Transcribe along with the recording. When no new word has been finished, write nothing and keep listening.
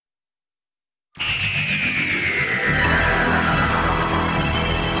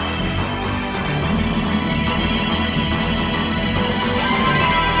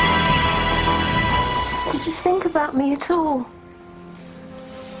about me at all.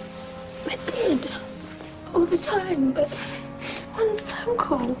 I did. All the time, but... One phone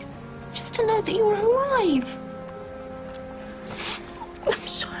call. Just to know that you were alive. I'm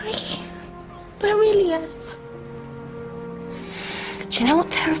sorry. I really am. Do you know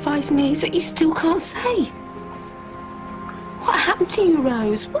what terrifies me is that you still can't say? What happened to you,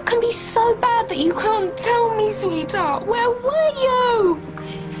 Rose? What can be so bad that you can't tell me, sweetheart? Where were you?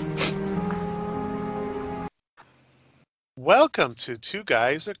 Welcome to Two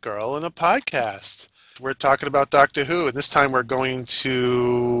Guys, a Girl, and a Podcast. We're talking about Doctor Who, and this time we're going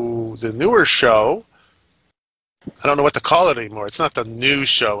to the newer show. I don't know what to call it anymore. It's not the new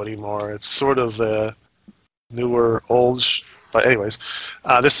show anymore. It's sort of the newer, but anyways,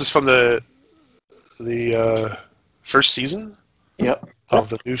 this is from the first season of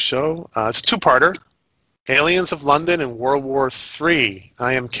the new show. It's a two-parter, Aliens of London and World War III.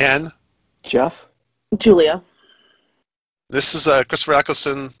 I am Ken. Jeff. Julia. This is a Christopher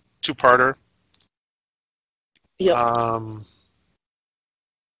Eccleston two-parter. Yep.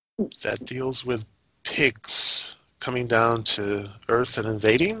 That deals with pigs coming down to Earth and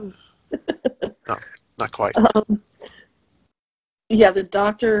invading? No, not quite. Yeah, the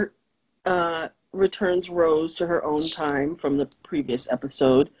Doctor returns Rose to her own time from the previous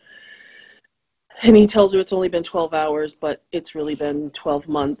episode. And he tells her it's only been 12 hours, but it's really been 12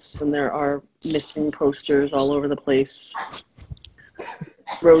 months, and there are missing posters all over the place.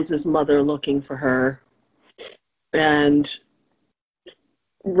 Rose's mother looking for her. And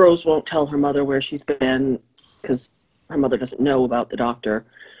Rose won't tell her mother where she's been because her mother doesn't know about the Doctor.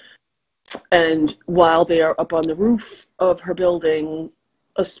 And while they are up on the roof of her building,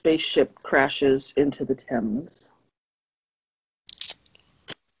 a spaceship crashes into the Thames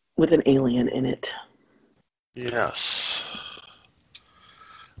with an alien in it. Yes.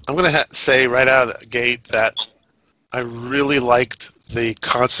 I'm going to say right out of the gate that I really liked the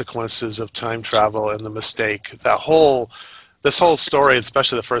consequences of time travel and the mistake. This whole story,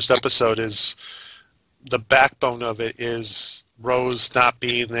 especially the first episode, is the backbone of it is Rose not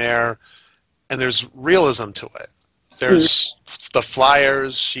being there, and there's realism to it. There's the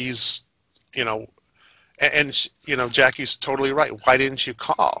flyers. She's, Jackie's totally right. Why didn't you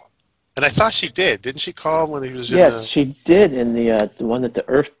call? And I thought she did. Didn't she call when he was in Yes, she did in the one that the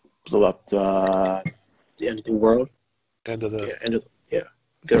Earth blew up, the end of the world. End of the...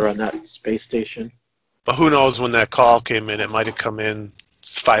 Get her on that space station. But who knows when that call came in? It might have come in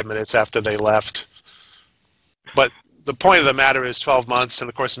 5 minutes after they left. But the point of the matter is 12 months, and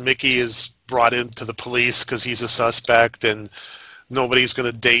of course Mickey is brought into the police because he's a suspect, and nobody's going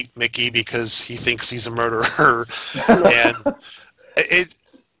to date Mickey because he thinks he's a murderer. And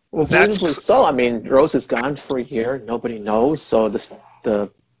Well, reasonably so. I mean, Rose is gone for a year. Nobody knows, so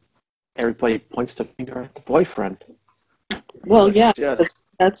everybody points the finger at the boyfriend. Well, yeah,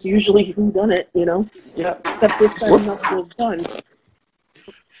 that's usually who done it, Yeah. Except this time nothing was done.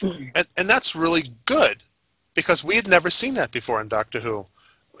 And that's really good, because we had never seen that before in Doctor Who.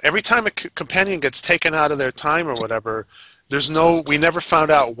 Every time a companion gets taken out of their time or whatever, we never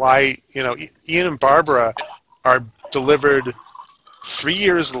found out why, Ian and Barbara are delivered 3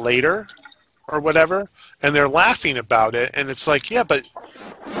 years later or whatever, and they're laughing about it, and it's like, yeah, but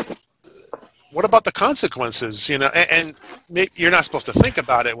what about the consequences, and you're not supposed to think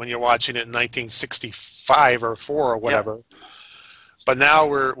about it when you're watching it in 1965 or 4 or whatever. Yeah. But now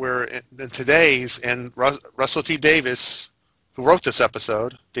we're in today's, and Russell T. Davies, who wrote this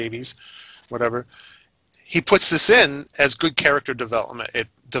episode, Davies, whatever, he puts this in as good character development. It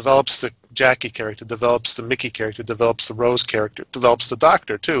develops the Jackie character, develops the Mickey character, develops the Rose character, develops the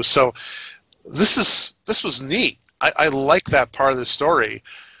Doctor too. So this was neat. I like that part of the story.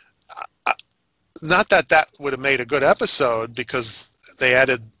 Not that would have made a good episode because they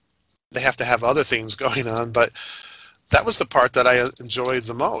have to have other things going on, but that was the part that I enjoyed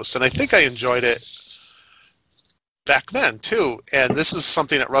the most. And I think I enjoyed it back then too. And this is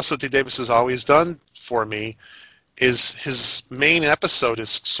something that Russell T. Davies has always done for me, is his main episode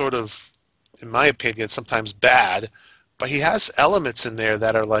is sort of, in my opinion, sometimes bad, but he has elements in there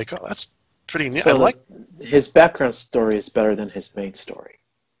that are like, oh, that's pretty neat. So his background story is better than his main story.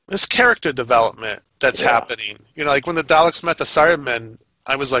 This character development that's happening. Like when the Daleks met the Cybermen,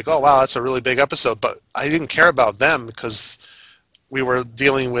 I was like, oh, wow, that's a really big episode. But I didn't care about them because we were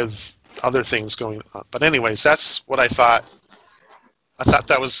dealing with other things going on. But anyways, that's what I thought. I thought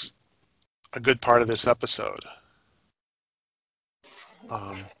that was a good part of this episode.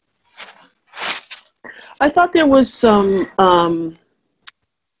 I thought there was some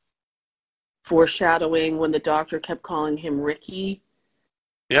foreshadowing when the Doctor kept calling him Ricky.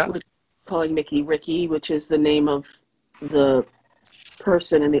 Yeah. calling Mickey Ricky, which is the name of the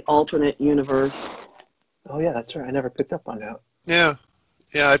person in the alternate universe. Oh yeah, that's right. I never picked up on that. Yeah,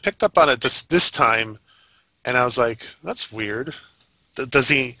 I picked up on it this time, and I was like, "That's weird." Does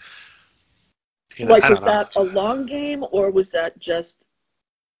he? Like, was that a long game, or was that just?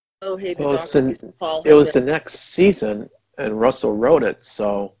 Oh, hey, the doctor used to fall. It was the next season, and Russell wrote it,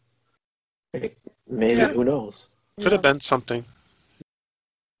 so maybe who knows? Could have been something.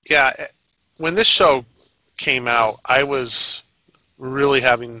 Yeah, when this show came out, I was really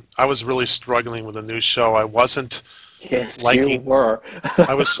struggling with a new show. I wasn't liking. You were.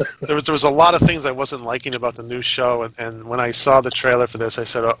 There was a lot of things I wasn't liking about the new show, and when I saw the trailer for this, I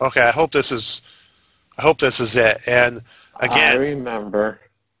said, "Okay, I hope this is it." And again, I remember.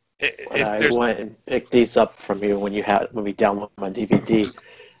 I went and picked these up from you when we downloaded them on DVD,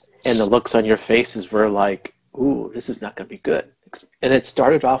 and the looks on your faces were like, "Ooh, this is not going to be good." And it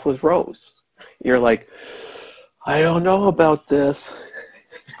started off with Rose. You're like, "I don't know about this."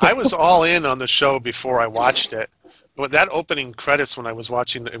 I was all in on the show before I watched it. But that opening credits when I was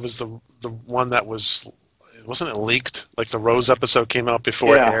watching, it was the one that wasn't it leaked? Like the Rose episode came out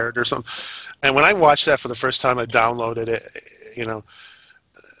before it aired or something. And when I watched that for the first time, I downloaded it,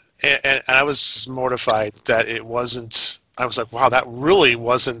 and I was mortified that it wasn't. I was like, wow, that really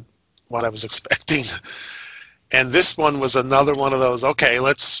wasn't what I was expecting. And this one was another one of those. Okay,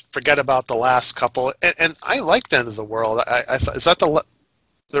 let's forget about the last couple. And I liked End of the World. I thought, is that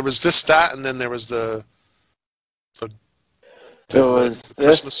there was that, and then there was the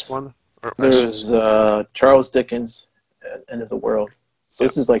Christmas one. There was Charles Dickens, End of the World. So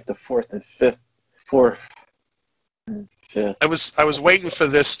this is like the fourth and fifth. I was waiting for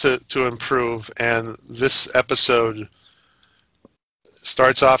this to improve, and this episode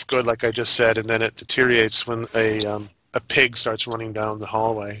starts off good, like I just said, and then it deteriorates when a pig starts running down the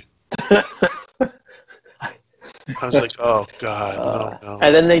hallway. I was like, oh God, no.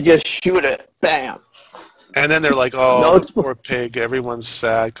 And then they just shoot it, bam. And then they're like, oh, poor pig. Everyone's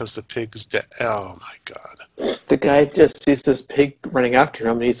sad because the pig's dead. Oh my God. The guy just sees this pig running after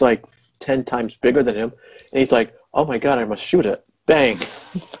him, and he's like 10 times bigger than him, and he's like, oh my God, I must shoot it. Bang.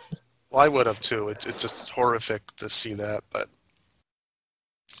 Well, I would have too. It's just horrific to see that, but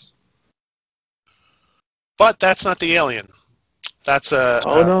that's not the alien. That's a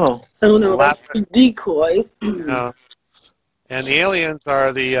that's a decoy. And the aliens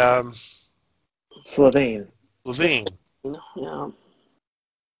are the Slovene. Yeah.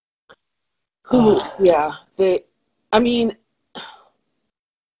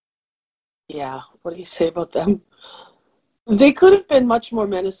 Yeah. What do you say about them? They could have been much more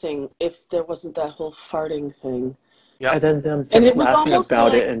menacing if there wasn't that whole farting thing. Yeah. And then them just laughing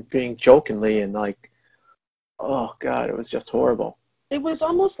about it and being jokingly and like, oh God, it was just horrible. It was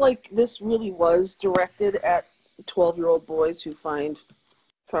almost like this really was directed at 12-year-old boys who find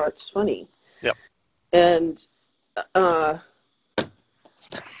farts funny. Yep. And, but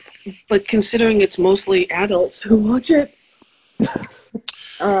considering it's mostly adults who watch it,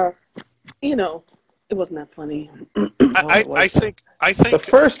 it wasn't that funny. I think the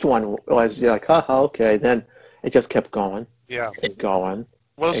first one was you're like, haha, okay. Then it just kept going. Yeah. And going.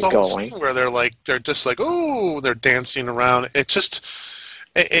 Well, it's the whole scene where they're just like, oh, they're dancing around. It just,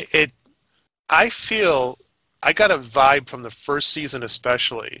 I feel, I got a vibe from the first season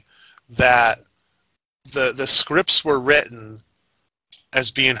especially that the scripts were written as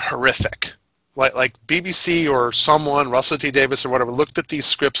being horrific. Like BBC or someone, Russell T. Davies or whatever, looked at these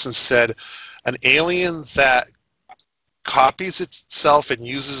scripts and said, an alien that copies itself and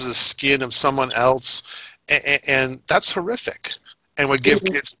uses the skin of someone else, and that's horrific. And would give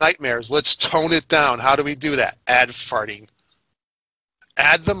kids nightmares. Let's tone it down. How do we do that? Add farting.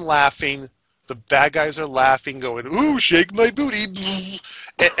 Add them laughing. The bad guys are laughing, going, ooh, shake my booty.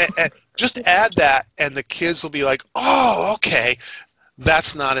 And just add that, and the kids will be like, oh, okay,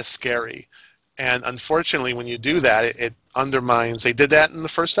 that's not as scary. And unfortunately, when you do that, it undermines. They did that in the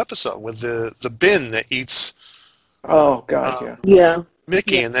first episode with the bin that eats. Oh God, yeah.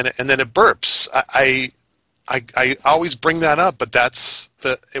 Mickey, and then it burps. I always bring that up, but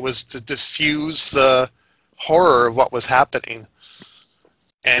it was to diffuse the horror of what was happening,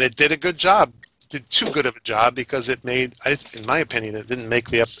 and it did a good job. Did too good of a job because it made, in my opinion, it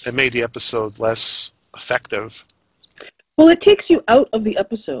made the episode less effective. Well, it takes you out of the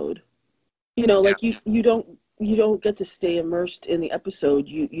episode. Like you don't get to stay immersed in the episode.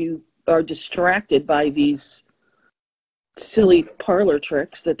 You are distracted by these silly parlor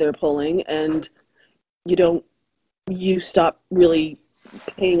tricks that they're pulling, and you stop really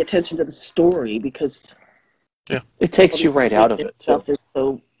paying attention to the story because it takes you right out of it. Stuff is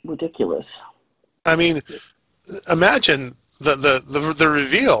so ridiculous. I mean, imagine the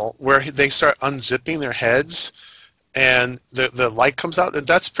reveal where they start unzipping their heads and the light comes out, and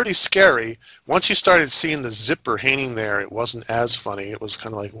that's pretty scary. Once you started seeing the zipper hanging there, it wasn't as funny. It was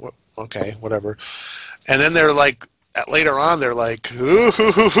kind of like, okay, whatever. And then they're like, later on, they're like, ooh,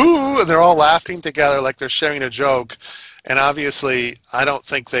 hoo, hoo, hoo, and they're all laughing together like they're sharing a joke. And obviously, I don't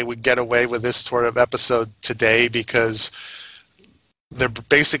think they would get away with this sort of episode today because they're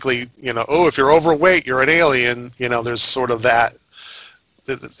basically, oh, if you're overweight, you're an alien. There's sort of that.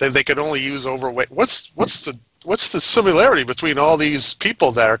 They can only use overweight. What's the similarity between all these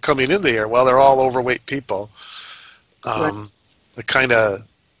people that are coming in the air? Well, they're all overweight people.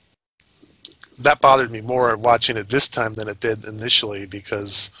 That bothered me more watching it this time than it did initially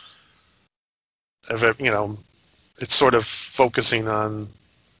because of it, it's sort of focusing on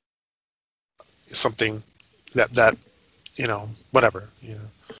something that whatever.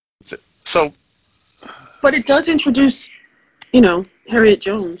 So, but it does introduce, Harriet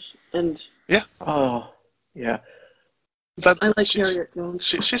Jones and yeah. Oh, yeah. I like Harriet Jones.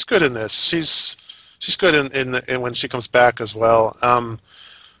 She's good in this. She's good in when she comes back as well.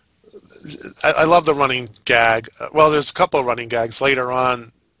 I love the running gag. Well, there's a couple of running gags later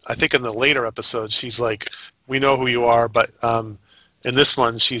on. I think in the later episodes, she's like, "We know who you are," but in this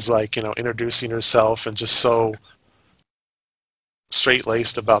one, she's like, introducing herself and just so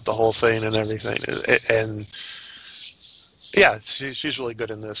straight-laced about the whole thing and everything. And yeah, she's really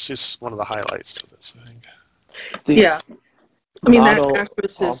good in this. She's one of the highlights of this, I think. Yeah, I mean that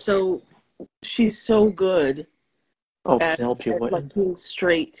actress is she's so good. Oh, Penelope Wilton. Like being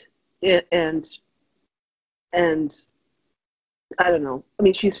straight. And I don't know. I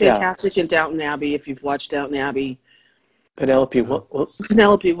mean, she's fantastic in Downton Abbey. If you've watched Downton Abbey, Penelope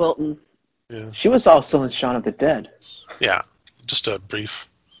Wilton. Yeah, she was also in Shaun of the Dead. Yeah, just a brief.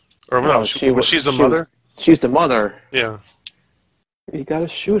 Or no, she's the mother. She's the mother. Yeah. You gotta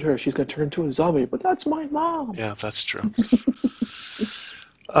shoot her. She's gonna turn into a zombie. But that's my mom. Yeah, that's true.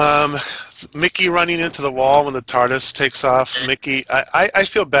 Mickey running into the wall when the TARDIS takes off. Mickey, I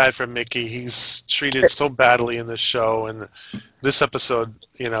feel bad for Mickey. He's treated so badly in this show, and this episode,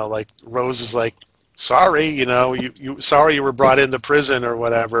 like Rose is like, sorry, you sorry you were brought into prison or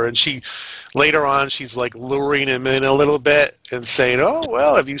whatever, and later on she's like luring him in a little bit and saying, oh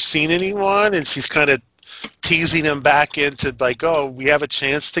well, have you seen anyone? And she's kind of teasing him back into like, oh, we have a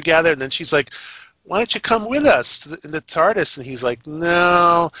chance together, and then she's like, why don't you come with us in the TARDIS? And he's like,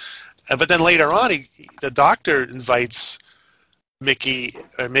 no. But then later on, the doctor invites Mickey,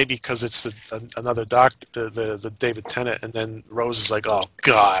 or maybe because it's another doctor, the David Tennant, and then Rose is like, oh,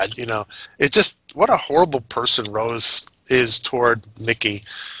 God, It just, what a horrible person Rose is toward Mickey.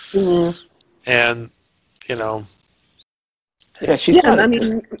 Mm-hmm. And, Yeah, she's not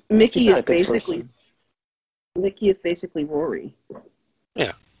Mickey is basically... Mickey is basically Rory.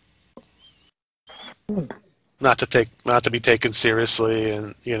 Yeah. Not to be taken seriously,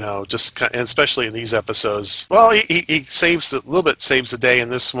 and and especially in these episodes. Well, he saves a little bit, saves the day in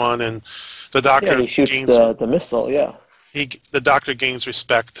this one, and the doctor he shoots gains the missile. Yeah, the doctor gains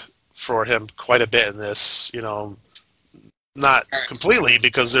respect for him quite a bit in this. Not completely,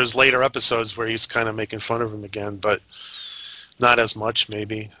 because there's later episodes where he's kind of making fun of him again, but not as much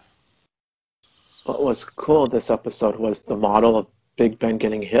maybe. What was cool this episode was the model of Big Ben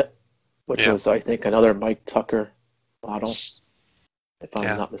getting hit, which was, I think, another Mike Tucker model, if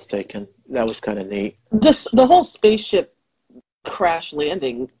I'm not mistaken. That was kind of neat. The whole spaceship crash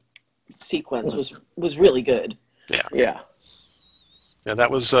landing sequence was really good. Yeah,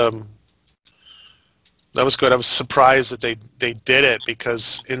 that was good. I was surprised that they did it,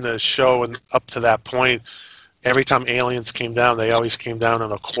 because in the show and up to that point, every time aliens came down, they always came down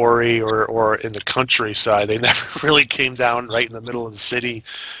on a quarry or in the countryside. They never really came down right in the middle of the city.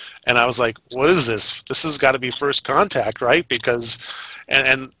 And I was like, what is this? This has got to be First Contact, right? Because,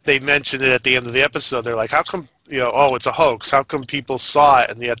 and they mentioned it at the end of the episode. They're like, how come, oh, it's a hoax. How come people saw it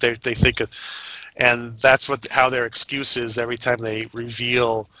and yet they think it? And that's how their excuse is every time they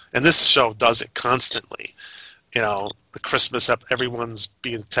reveal, and this show does it constantly, the Christmas, everyone's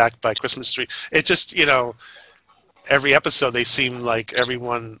being attacked by a Christmas tree. It just, every episode they seem like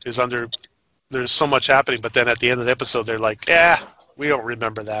everyone is there's so much happening, but then at the end of the episode they're like, we don't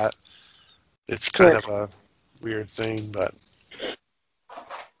remember that. It's kind of a weird thing, but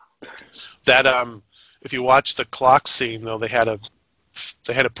that if you watch the clock scene though, they had to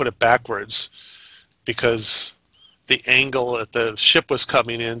put it backwards because the angle that the ship was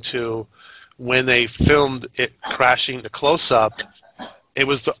coming into when they filmed it crashing the close up, it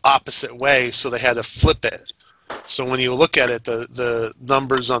was the opposite way, so they had to flip it. So when you look at it, the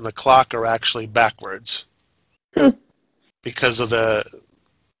numbers on the clock are actually backwards. Because of the...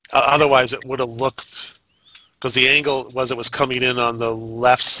 Otherwise, it would have looked... Because the angle was it was coming in on the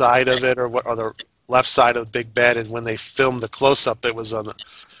left side of it, or the left side of the big bed, and when they filmed the close-up, it was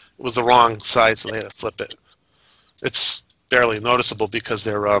the wrong side, so they had to flip it. It's barely noticeable because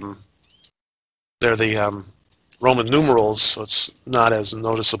they're the Roman numerals, so it's not as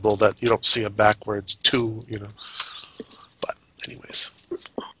noticeable that you don't see a backwards 2, But anyways.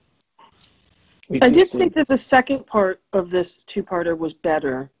 I did think that the second part of this two-parter was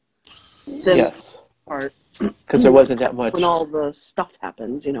better than the first part. Because there wasn't that much. When all the stuff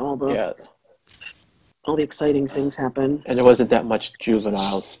happens, all the exciting things happen. And there wasn't that much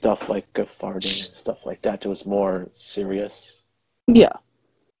juvenile stuff like farting and stuff like that. It was more serious. Yeah.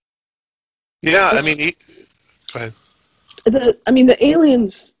 Yeah, I mean, go ahead. The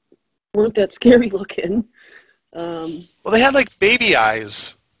aliens weren't that scary looking. Well, they had like baby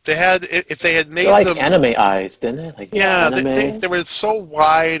eyes. They had, if they had made like them anime eyes, didn't they? They were so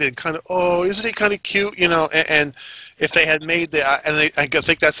wide and kind of, isn't he kind of cute, And if they had made I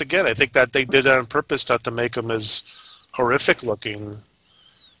think that's again, I think that they did it on purpose not to make them as horrific looking.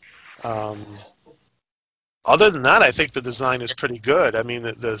 Other than that, I think the design is pretty good. I mean,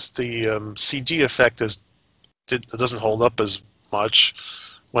 the CG effect doesn't hold up as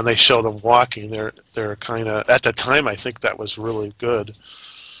much when they show them walking. They're kind of, at the time, I think that was really good.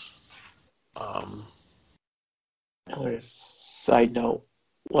 Side note,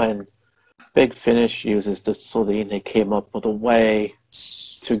 when Big Finish uses the Celine, they came up with a way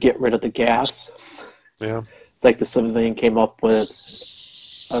to get rid of the gas. Yeah. Like the Celine came up with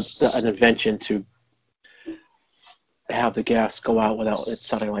an invention to have the gas go out without it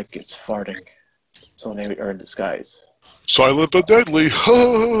sounding like it's farting. So they are in disguise. Silent but deadly.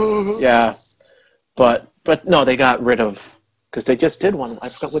 Yeah. But no, they got rid of, because they just did one, I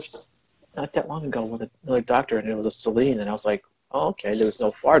forgot which, not that long ago, with another doctor, and it was a Celine, and I was like, oh, okay, there was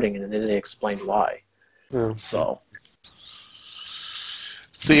no farting, and then they explained why. Yeah. So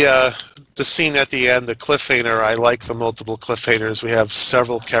the scene at the end, the cliffhanger, I like the multiple cliffhangers. We have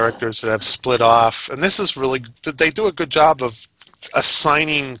several characters that have split off, and this is really, they do a good job of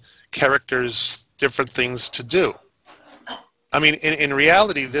assigning characters different things to do. I mean, in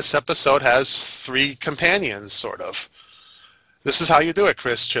reality, this episode has 3 companions, sort of. This is how you do it,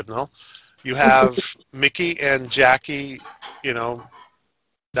 Chris Chibnall. You have Mickey and Jackie,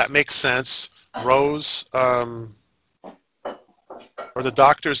 that makes sense. Rose, or the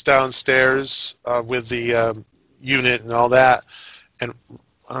doctor's downstairs with the unit and all that. And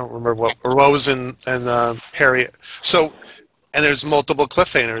I don't remember what, Rose and Harriet. So, and there's multiple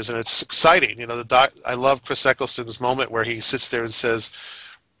cliffhangers, and it's exciting. I love Chris Eccleston's moment where he sits there and says,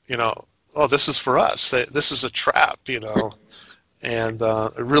 oh, this is for us. This is a trap, and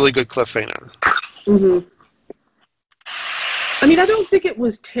a really good cliffhanger. Mm-hmm. I mean, I don't think it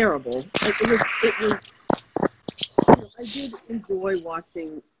was terrible. It was. I did enjoy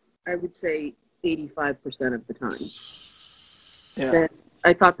watching. I would say 85% of the time. Yeah. And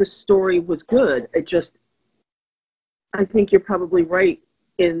I thought the story was good. I think you're probably right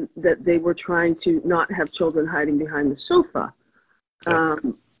in that they were trying to not have children hiding behind the sofa. Yeah.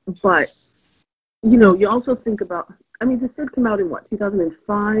 But you also think about. I mean, this did come out in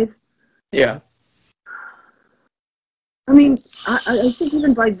 2005? Yeah. I mean, I think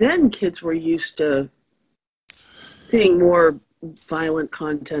even by then kids were used to seeing more violent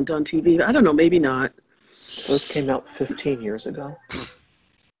content on TV. I don't know, maybe not. Those came out 15 years ago.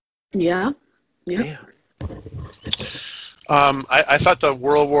 Yeah. Damn. I thought the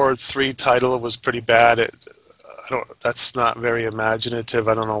World War III title was pretty bad. That's not very imaginative.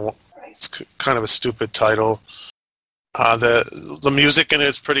 I don't know. It's kind of a stupid title. The music in it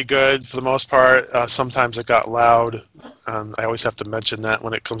is pretty good for the most part. Sometimes it got loud. I always have to mention that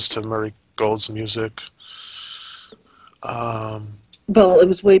when it comes to Murray Gold's music. Well, it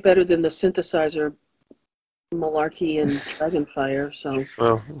was way better than the synthesizer malarkey and Dragonfire, so...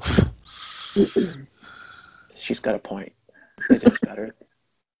 Well... She's got a point. It is better.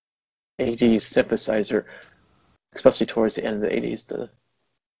 80s synthesizer, especially towards the end of the 80s,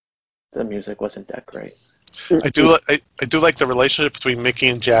 the music wasn't that great. I do like the relationship between Mickey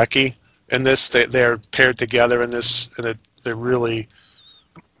and Jackie in this. They're paired together in this, and they really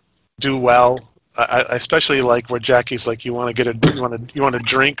do well. I especially like where Jackie's like, you want a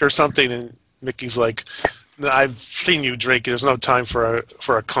drink or something, and Mickey's like, I've seen you drink. There's no time for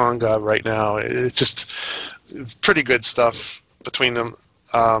a conga right now. It's just pretty good stuff between them.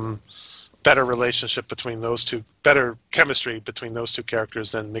 better relationship between those two, better chemistry between those two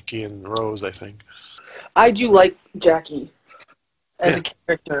characters than Mickey and Rose, I think. I do like Jackie as a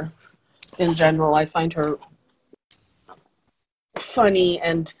character in general. I find her funny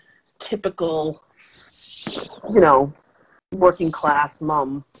and typical, working class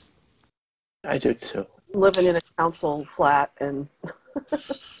mom. I do too. Living in a council flat and...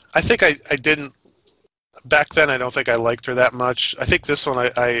 I think I didn't... Back then, I don't think I liked her that much. I think this one,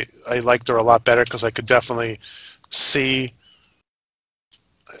 I liked her a lot better because I could definitely see...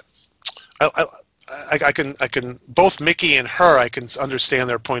 I can both Mickey and her, I can understand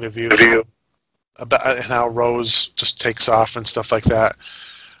their point of view about how Rose just takes off and stuff like that.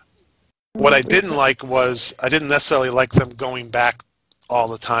 What I didn't like was I didn't necessarily like them going back all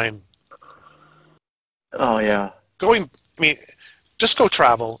the time. Oh yeah. Just go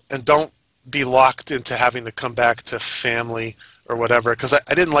travel and don't be locked into having to come back to family or whatever, because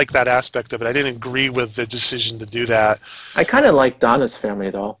I didn't like that aspect of it. I didn't agree with the decision to do that. I kind of like Donna's family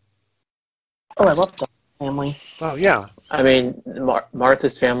though. Oh, I love Donna's family. Oh yeah. I mean,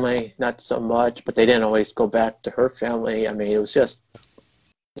 Martha's family, not so much, but they didn't always go back to her family. I mean, it was just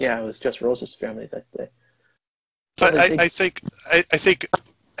Rose's family that day. But I think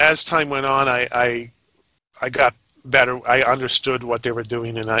as time went on, I got better. I understood what they were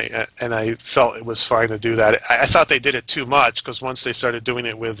doing, and I felt it was fine to do that. I thought they did it too much because once they started doing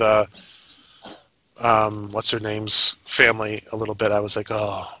it with what's her name's family a little bit, I was like,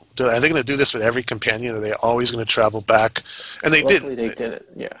 oh, are they going to do this with every companion? Are they always going to travel back? And they did. They did it.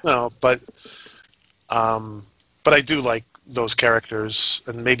 Yeah. No, but I do like those characters,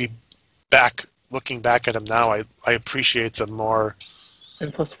 and maybe looking back at them now, I appreciate them more.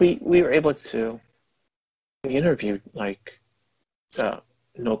 And plus, we were able to. We interviewed Noel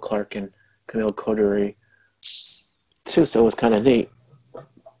Clarke and Camille Coduri too, so it was kind of neat.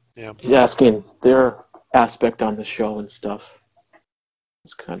 Yeah, asking their aspect on the show and stuff.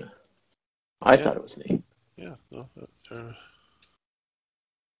 It's kind of. I thought it was neat. Yeah.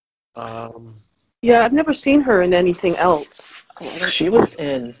 Yeah, I've never seen her in anything else. She was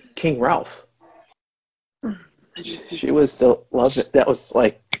in King Ralph. She was the love. That was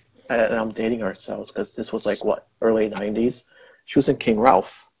like. And I'm dating ourselves because this was early 90s. She was in King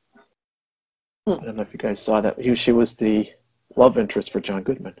Ralph. I don't know if you guys saw that. She was the love interest for John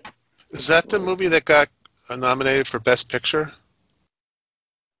Goodman. Is that the movie that got nominated for Best Picture?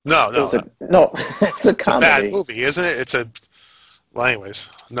 No. It's a comedy. It's a bad movie, isn't it? Anyways.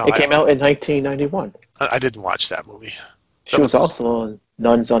 No. It came out in 1991. I didn't watch that movie. She was also in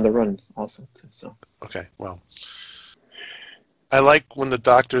Nuns on the Run also. So. Okay, well. I like when the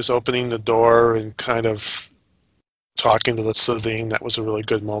doctor's opening the door and kind of talking to the Slitheen. That was a really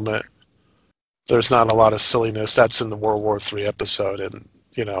good moment. There's not a lot of silliness. That's in the World War III episode and,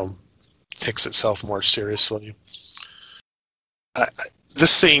 takes itself more seriously.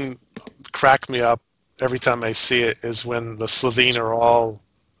 This scene cracked me up every time I see it is when the Slitheen are all...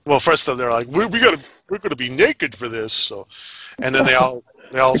 Well, first of all, they're like, we're going to be naked for this. So, and then they all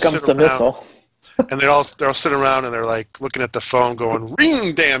sit around. Missile. And they're all sitting around and they're like looking at the phone going,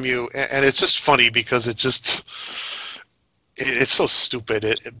 ring, damn you. And it's just funny because it's so stupid,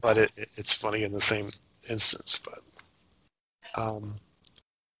 but it's funny in the same instance. But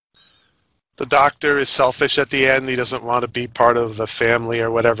the doctor is selfish at the end. He doesn't want to be part of the family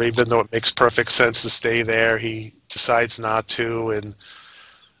or whatever, even though it makes perfect sense to stay there. He decides not to, and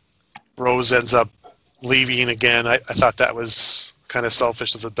Rose ends up leaving again. I thought that was kind of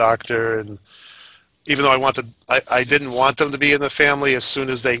selfish as a doctor, and even though I didn't want them to be in the family, as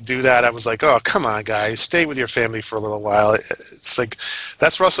soon as they do that, I was like, oh, come on, guys, stay with your family for a little while. It's like,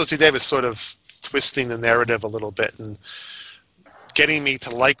 that's Russell T. Davies sort of twisting the narrative a little bit and getting me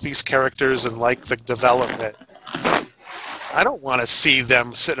to like these characters and like the development. I don't want to see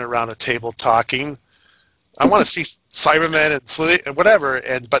them sitting around a table talking. I want to see Cybermen and Slitheen and whatever,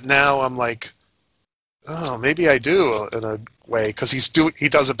 but now I'm like, oh, maybe I do in a way, because he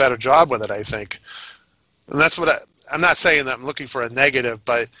does a better job with it, I think. And that's what I'm not saying that I'm looking for a negative,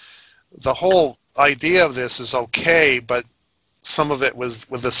 but the whole idea of this is okay, but some of it was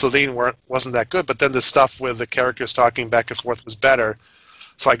with the Slitheen wasn't that good, but then the stuff with the characters talking back and forth was better.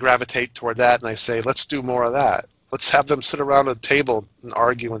 So I gravitate toward that and I say, let's do more of that. Let's have them sit around a table and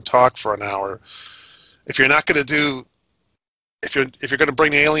argue and talk for an hour. If you're not going to do, if you're going to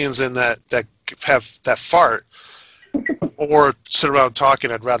bring aliens in that have that fart or sit around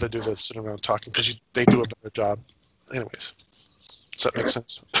talking, I'd rather do the sit around talking because they do a better job. Anyways, does that make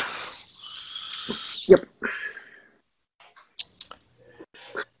sense? Yep.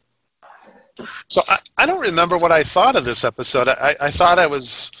 So I don't remember what I thought of this episode. I thought I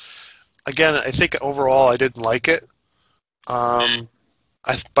was again, I think overall I didn't like it.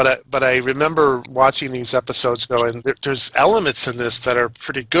 But I remember watching these episodes going, there's elements in this that are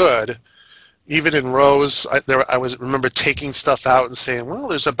pretty good. Even in Rose, I remember taking stuff out and saying, well,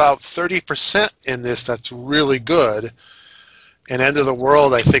 there's about 30% in this that's really good. And End of the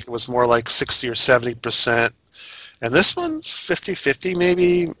World, I think it was more like 60 or 70%. And this one's 50-50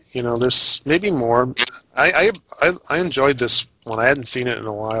 maybe. You know, there's maybe more. I enjoyed this one. I hadn't seen it in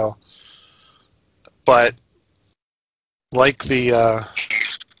a while. But like the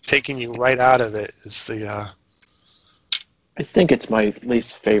taking you right out of it is the... I think it's my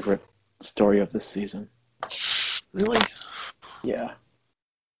least favorite story of this season. Really? Yeah.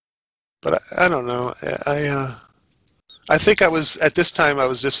 But I don't know. I think I was, at this time, I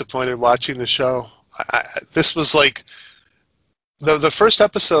was disappointed watching the show. This was like, the first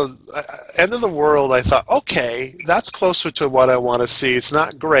episode, End of the World, I thought, okay, that's closer to what I want to see. It's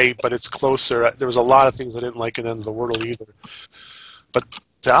not great, but it's closer. There was a lot of things I didn't like in End of the World either. But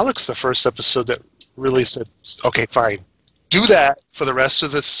Dalek's the first episode that really said, okay, fine. Do that for the rest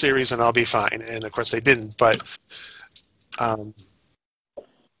of the series and I'll be fine. And of course they didn't, but and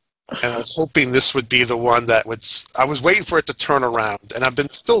I was hoping this would be the one that would... I was waiting for it to turn around, and I've been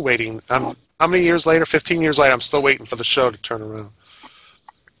still waiting. How many years later? 15 years later, I'm still waiting for the show to turn around.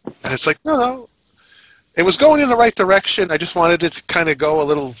 And it's like, no. It was going in the right direction. I just wanted it to kind of go a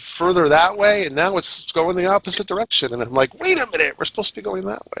little further that way, and now it's going the opposite direction. And I'm like, wait a minute, we're supposed to be going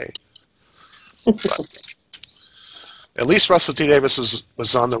that way. But at least Russell T Davies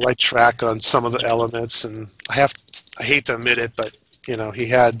was on the right track on some of the elements, and I hate to admit it, but you know,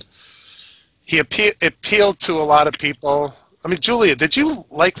 he appealed to a lot of people. I mean, Julia, did you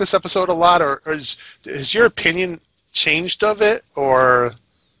like this episode a lot, or has your opinion changed of it, or?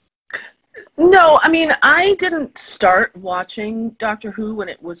 No, I mean, I didn't start watching Doctor Who when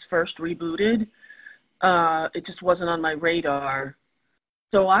it was first rebooted. It just wasn't on my radar.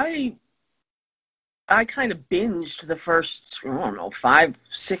 So I kind of binged the first,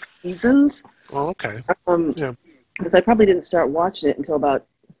 5-6 seasons. Oh, okay. Yeah. Because I probably didn't start watching it until about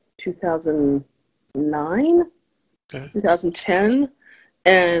 2009, 2010.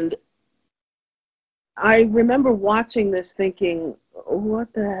 And I remember watching this thinking,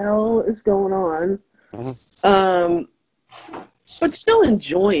 what the hell is going on? Mm-hmm. But still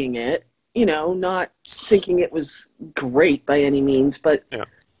enjoying it, not thinking it was great by any means, but,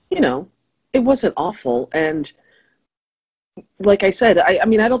 it wasn't awful. And like I said, I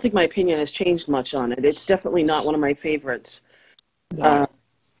mean, I don't think my opinion has changed much on it. It's definitely not one of my favorites. No.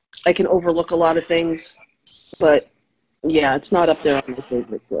 I can overlook a lot of things, but yeah, it's not up there on my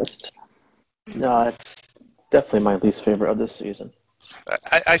favorites list. No, it's definitely my least favorite of this season.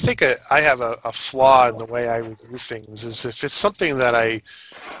 I think I have a flaw in the way I review things. Is if it's something that I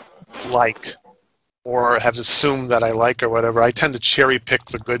like or have assumed that I like or whatever, I tend to cherry pick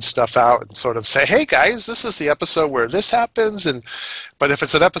the good stuff out and sort of say, hey guys, this is the episode where this happens. But if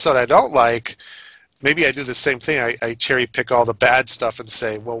it's an episode I don't like, maybe I do the same thing. I cherry pick all the bad stuff and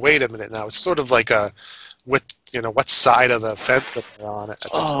say, well, wait a minute now. It's sort of like what side of the fence am I on?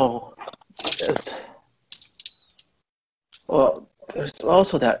 Oh, yes. Well, there's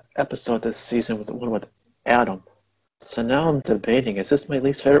also that episode this season with the one with Adam. So now I'm debating, is this my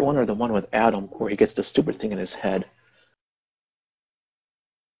least favorite one or the one with Adam where he gets the stupid thing in his head?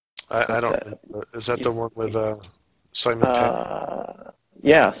 I don't know. Is that the one with Simon Pegg?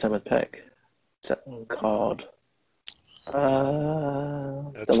 Yeah, Simon Pegg. What's that one called?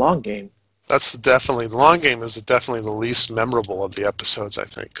 The Long Game. The Long Game is definitely the least memorable of the episodes, I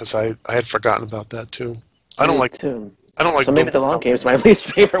think, because I had forgotten about that too. I don't like. So maybe the Long Game is my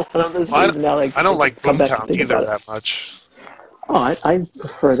least favorite one of the season. I don't like Boomtown either that much. Oh, I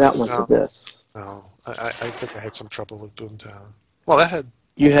prefer that one to this. No, I think I had some trouble with Boomtown. Well, that had...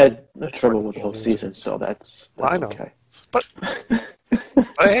 You had no trouble with the whole season, so that's I know. Okay. But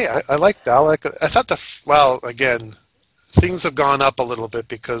hey, I like Dalek. I thought again, things have gone up a little bit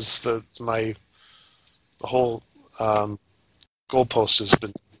because the whole goalpost has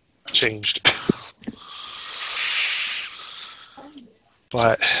been changed.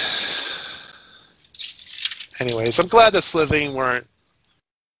 But anyways, I'm glad the Slitheen weren't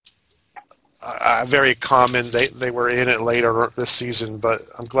very common. They were in it later this season, but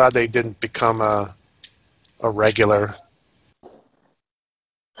I'm glad they didn't become a regular.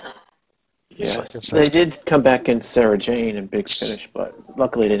 Yes, they did come back in Sarah Jane and Big Finish, but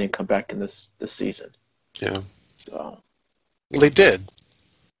luckily they didn't come back in this season. Yeah. So. Well, they did.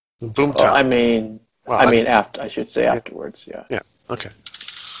 Boomtown. I should say afterwards. Yeah. Yeah. Okay.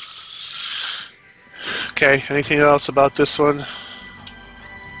 Okay. Anything else about this one?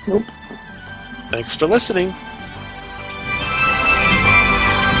 Nope. Thanks for listening.